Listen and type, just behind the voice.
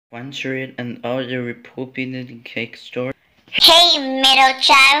One shirt and other pooping in the cake store. Hey, middle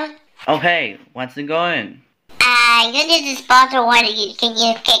child. Oh hey, what's it going? You need to sponsor one of you. Can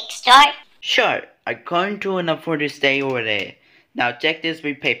you cake store? Sure, I'm going to enough for this day over there. Now check this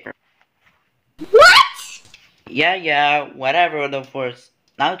with paper. What? Yeah, whatever the first.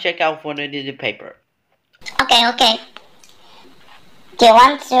 Now check out for the paper. Okay. Do you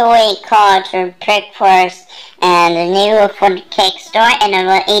want to wait call to breakfast and the new for the cake store and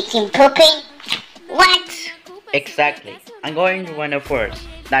number 18 pooping? What? Exactly. I'm going to run it first.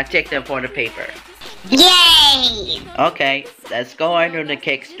 Now check them for the paper. Yay! Okay, let's go into the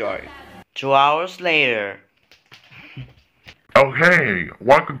cake store. 2 hours later. Oh hey,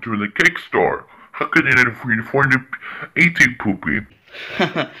 welcome to the cake store. How can I get for the 18 poopy?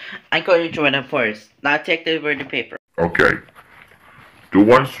 I'm going to run it first. Now check them for the paper. Okay. The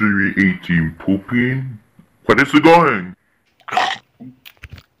one series 18 pooping? What is it going?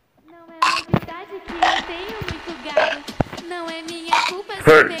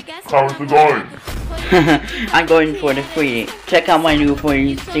 Hey, how is it going? I'm going for the free. Check out my new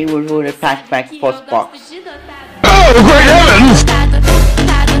free single pack post box. Oh, great heavens!